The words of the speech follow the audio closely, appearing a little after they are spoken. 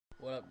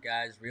up,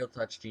 guys? Real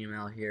Touch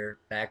GML here,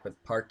 back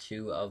with part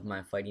 2 of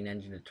my fighting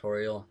engine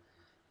tutorial.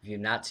 If you've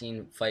not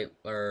seen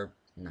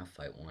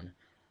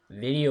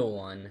video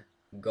 1,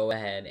 go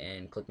ahead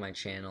and click my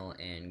channel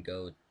and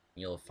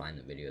you'll find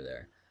the video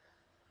there.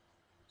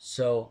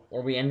 So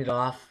where we ended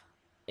off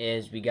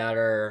is we got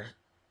our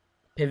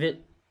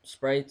pivot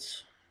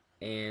sprites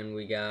and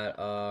we got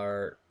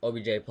our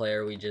OBJ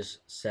player. We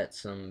just set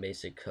some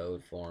basic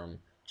code for him,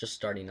 just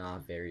starting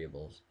off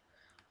variables.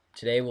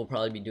 Today we'll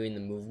probably be doing the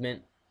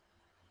movement.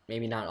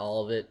 Maybe not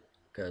all of it,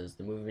 because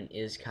the movement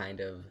is kind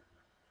of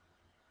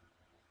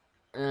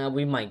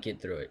we might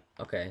get through it.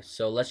 Okay,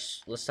 so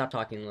let's stop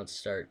talking. Let's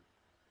start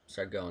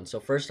going. So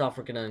first off,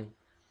 we're gonna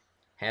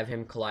have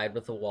him collide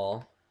with the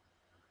wall.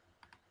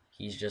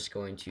 He's just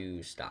going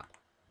to stop.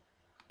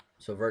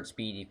 So vert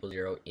speed equals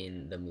 0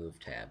 in the move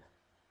tab.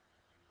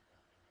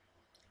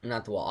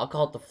 Not the wall. I'll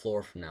call it the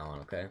floor from now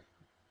on. Okay.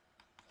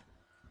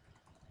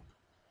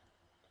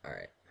 All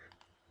right.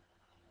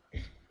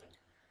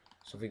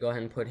 So if we go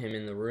ahead and put him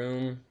in the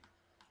room.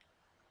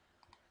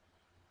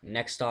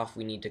 Next off,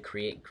 we need to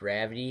create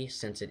gravity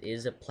since it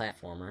is a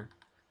platformer.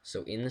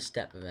 So in the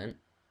step event,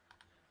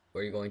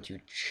 we're going to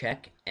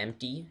check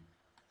empty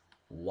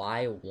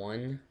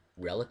y1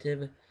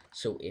 relative.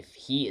 So if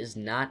he is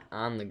not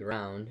on the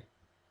ground,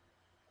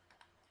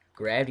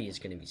 gravity is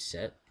going to be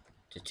set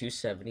to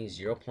 270,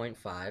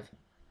 0.5.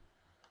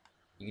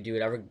 You can do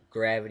whatever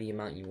gravity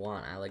amount you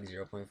want. I like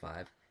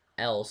 0.5.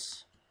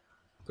 Else,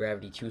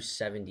 gravity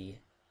 270,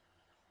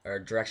 or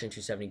direction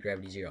 270,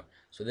 gravity 0.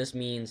 So this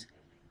means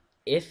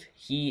if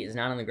he is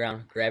not on the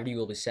ground, gravity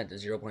will be set to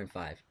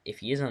 0.5. If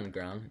he is on the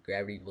ground,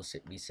 gravity will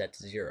be set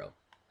to 0.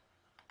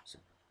 So,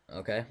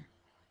 okay?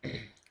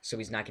 So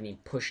he's not getting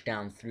pushed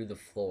down through the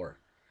floor.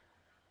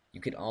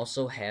 You could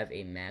also have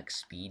a max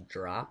speed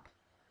drop.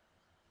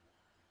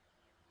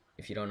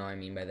 If you don't know what I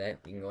mean by that,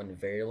 we can go into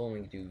variable and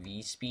we can do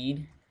v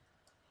speed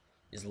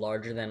is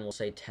larger than, we'll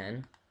say,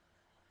 10.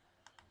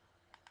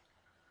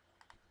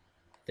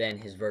 Then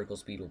his vertical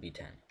speed will be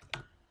 10.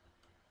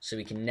 So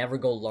we can never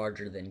go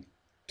larger than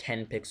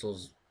 10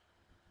 pixels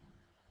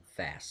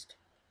fast.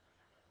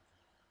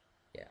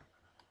 Yeah.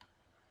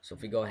 So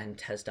if we go ahead and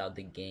test out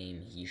the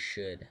game, he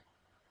should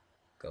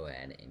go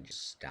ahead and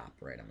just stop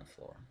right on the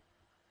floor.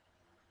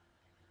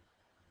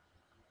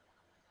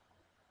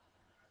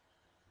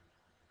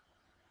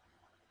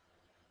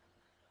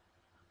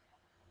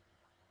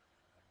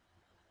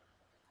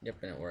 Yep,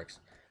 and it works.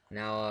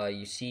 Now,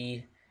 you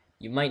see,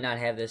 you might not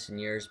have this in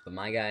yours, but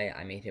my guy,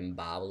 I made him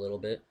bob a little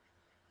bit,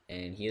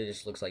 and he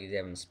just looks like he's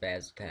having a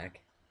spaz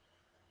attack.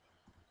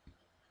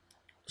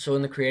 So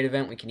in the create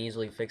event, we can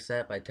easily fix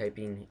that by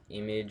typing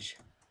image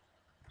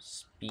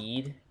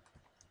speed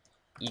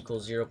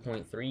equals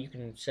 0.3. You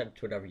can set it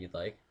to whatever you'd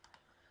like.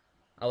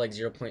 I like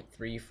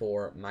 0.3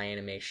 for my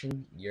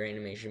animation. Your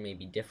animation may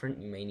be different.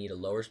 You may need a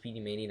lower speed,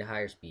 you may need a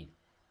higher speed.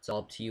 It's all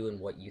up to you and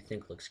what you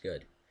think looks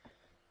good.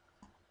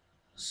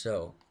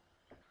 So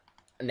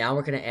now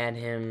we're gonna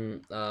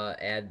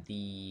add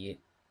the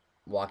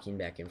walking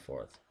back and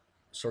forth.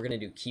 So we're gonna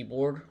do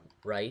keyboard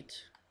right.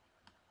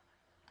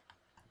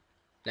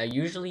 Now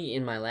usually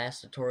in my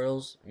last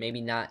tutorials, maybe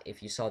not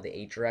if you saw the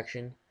 8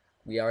 direction,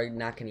 we are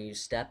not gonna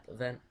use step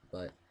event,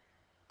 but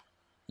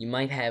you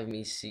might have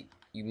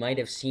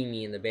seen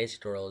me in the base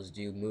tutorials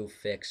do move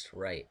fixed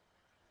right.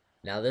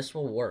 Now this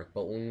will work,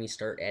 but when we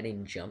start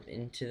adding jump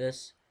into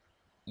this,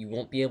 you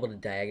won't be able to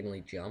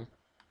diagonally jump,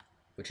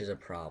 which is a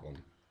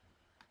problem.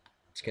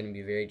 It's going to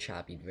be very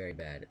choppy, very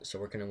bad. So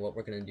what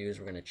we're gonna do is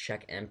we're gonna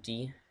check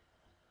empty.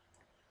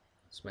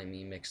 This might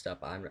be mixed up.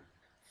 I'm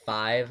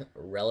 5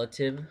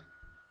 relative.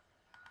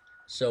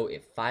 So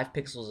if 5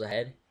 pixels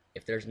ahead,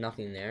 if there's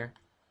nothing there,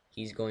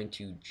 he's going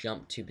to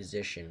jump to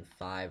position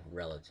 5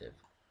 relative.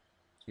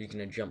 So you're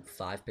gonna jump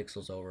 5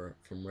 pixels over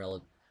from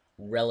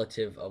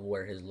relative of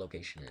where his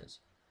location is.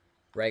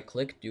 Right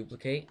click,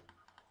 duplicate,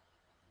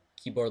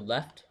 keyboard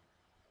left,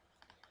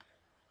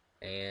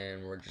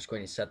 and we're just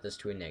going to set this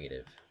to a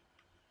negative.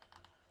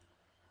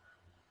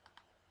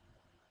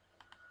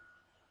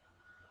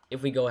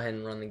 If we go ahead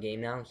and run the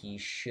game now, he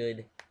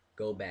should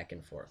go back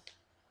and forth.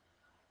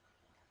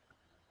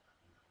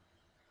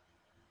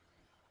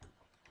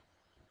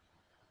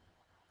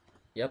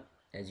 Yep,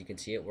 as you can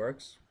see, it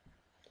works.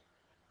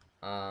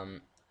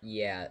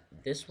 Yeah,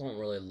 this won't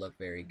really look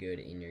very good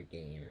in your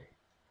game.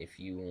 If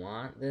you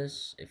want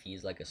this, if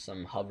he's like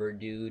some hover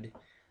dude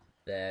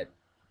that,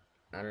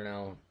 I don't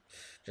know,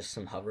 just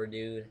some hover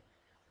dude,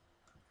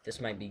 this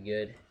might be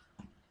good.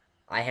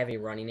 I have a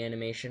running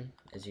animation,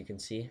 as you can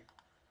see.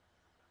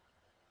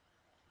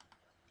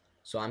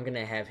 So I'm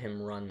gonna have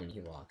him run when he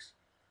walks.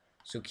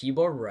 So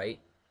keyboard right,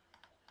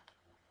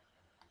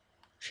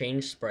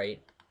 change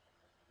sprite,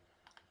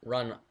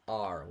 run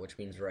R, which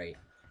means right,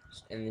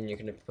 and then you're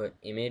gonna put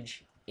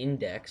image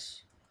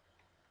index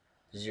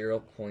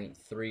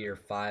 0.3 or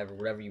 5 or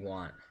whatever you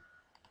want.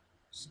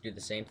 Just do the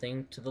same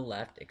thing to the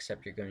left,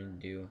 except you're going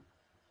to do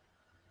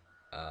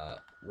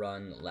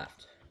run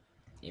left,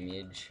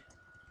 image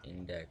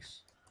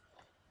index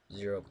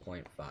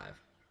 0.5.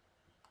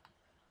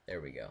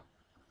 There we go.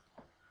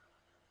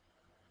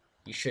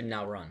 He should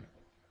now run.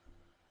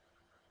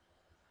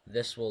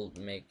 This will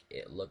make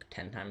it look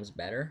 10 times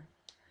better,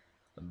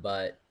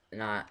 but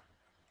not.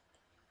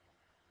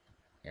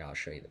 Here, I'll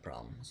show you the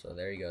problem. So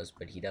there he goes,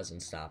 but he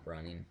doesn't stop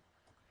running,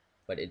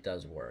 but it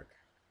does work.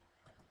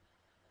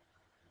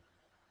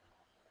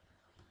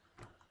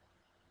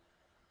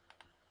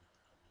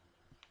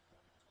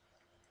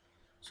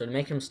 So to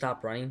make him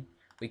stop running,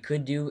 we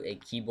could do a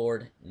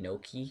keyboard no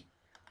key.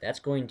 That's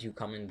going to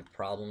come into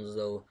problems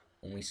though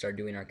when we start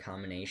doing our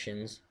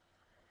combinations.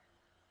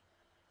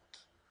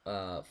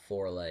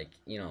 For like,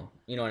 you know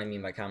what I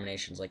mean by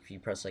combinations. Like if you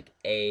press like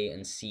A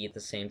and C at the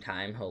same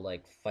time, he'll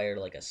like fire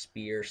like a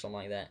spear or something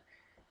like that.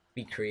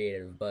 Be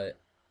creative, but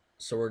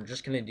so we're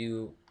just gonna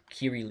do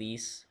key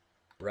release,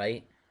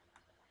 right?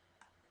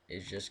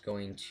 Is just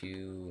going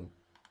to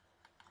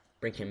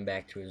bring him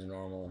back to his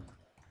normal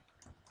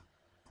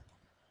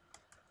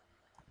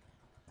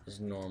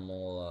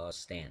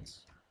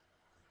stance.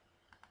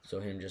 So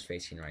him just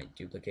facing right.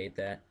 Duplicate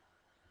that.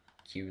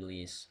 Key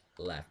release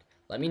left.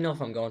 Let me know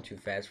if I'm going too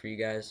fast for you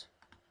guys.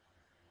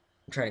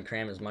 I'm trying to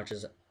cram as much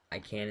as I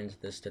can into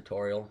this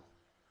tutorial.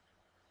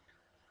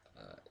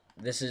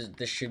 This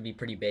should be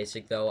pretty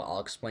basic though.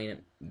 I'll explain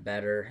it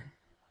better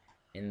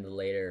in the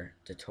later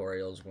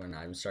tutorials when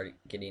I'm starting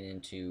getting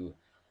into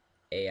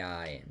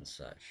AI and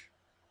such.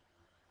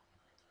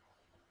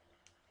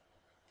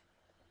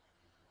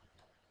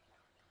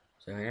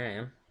 So here I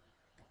am.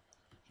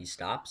 He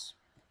stops.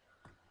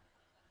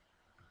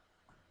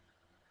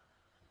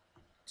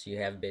 So you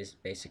have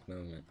basic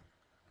movement.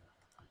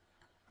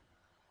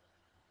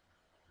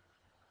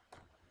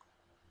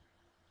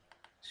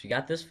 So you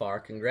got this far.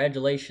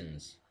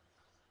 Congratulations.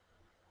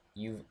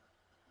 You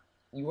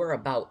are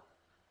about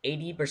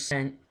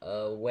 80%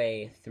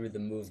 away through the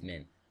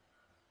movement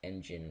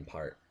engine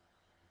part.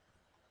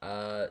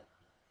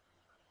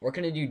 We're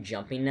gonna do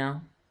jumping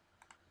now.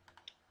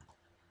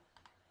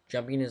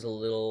 Jumping is a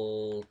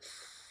little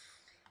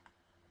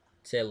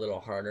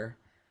harder.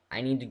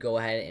 I need to go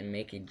ahead and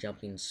make a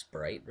jumping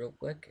sprite real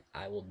quick.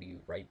 I will be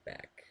right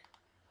back.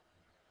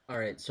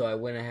 Alright, so I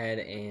went ahead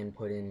and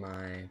put in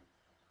my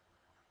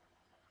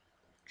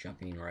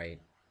jumping right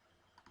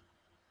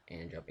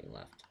and jumping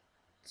left.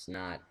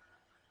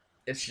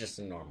 It's just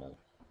a normal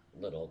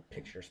little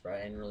picture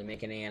sprite. I didn't really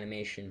make any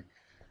animation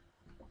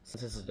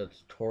since this is a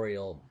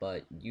tutorial,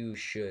 but you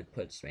should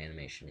put some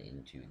animation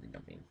into the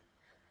jumping.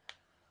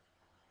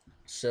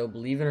 So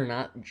believe it or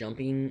not,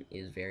 jumping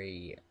is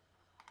very,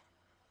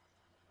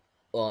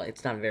 well,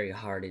 it's not very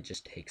hard. It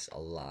just takes a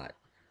lot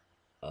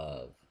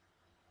of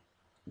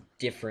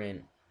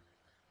different,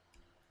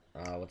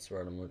 what's the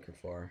word I'm looking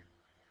for?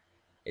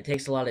 It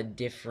takes a lot of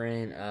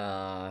different,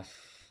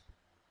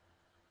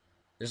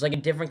 there's like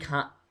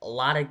a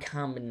lot of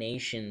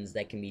combinations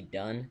that can be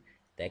done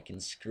that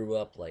can screw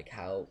up like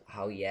how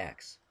he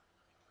acts.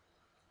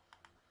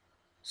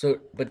 So,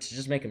 but to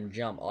just make him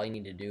jump, all you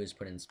need to do is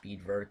put in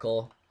speed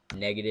vertical,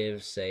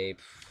 negative, say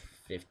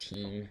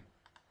 15,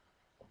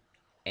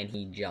 and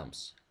he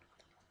jumps.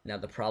 Now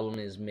the problem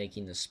is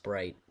making the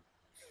sprite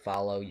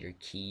follow your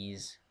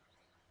keys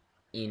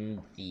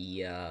in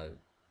the,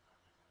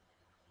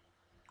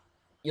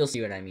 you'll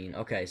see what I mean.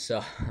 Okay,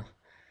 so,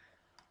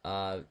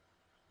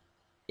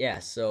 yeah,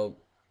 so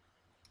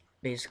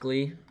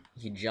basically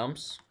he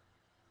jumps.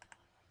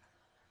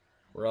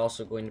 We're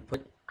also going to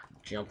put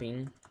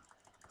jumping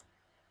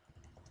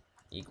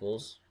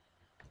equals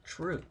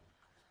true.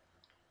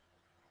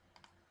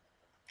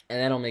 And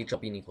that'll make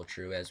jumping equal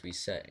true as we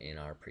set in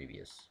our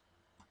previous.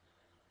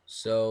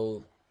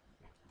 So,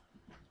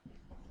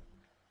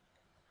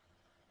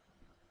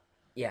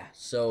 yeah,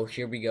 so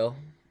here we go.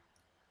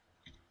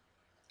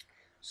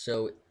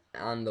 So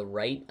on the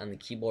right, on the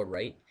keyboard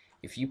right,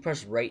 if you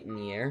press right in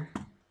the air,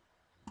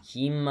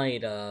 he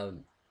might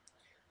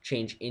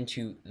change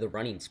into the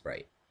running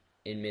sprite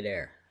in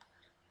midair.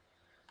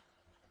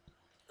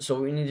 So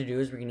what we need to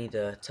do is we need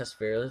to test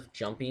variable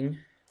jumping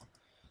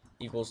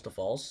equals to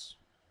false.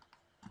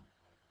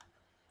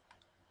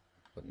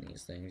 Putting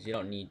these things,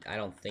 I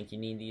don't think you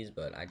need these,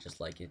 but I just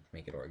like it to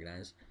make it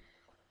organized.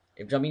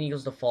 If jumping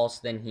equals to false,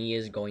 then he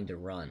is going to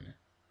run.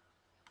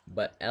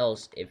 But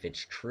else, if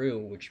it's true,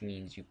 which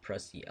means you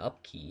press the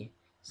up key,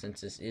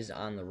 since this is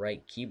on the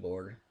right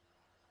keyboard,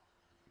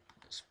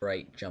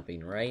 sprite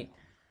jumping right,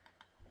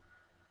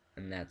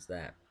 and that's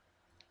that.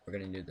 We're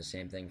going to do the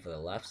same thing for the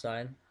left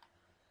side.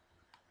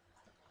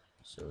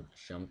 So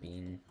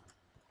jumping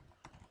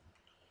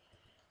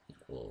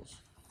equals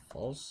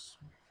false.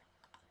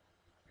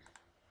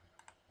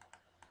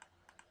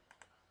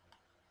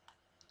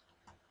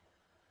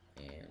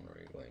 And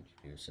we're going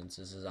to do, since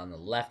this is on the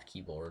left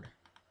keyboard,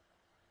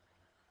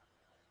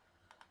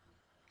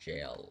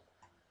 JL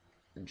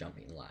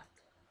jumping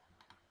left.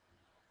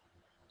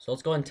 So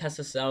let's go ahead and test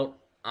this out.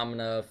 I'm going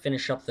to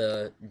finish up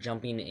the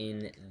jumping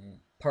in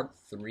part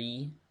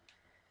 3.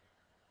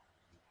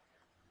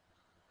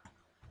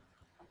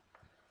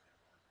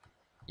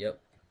 Yep.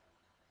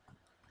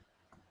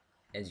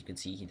 As you can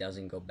see, he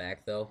doesn't go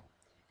back though.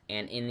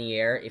 And in the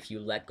air, if you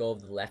let go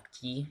of the left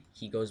key,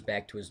 he goes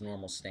back to his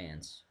normal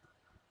stance.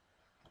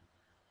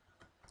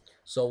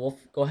 So we'll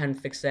go ahead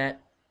and fix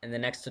that in the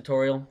next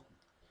tutorial.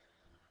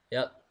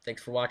 Yep,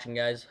 thanks for watching,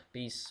 guys.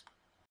 Peace.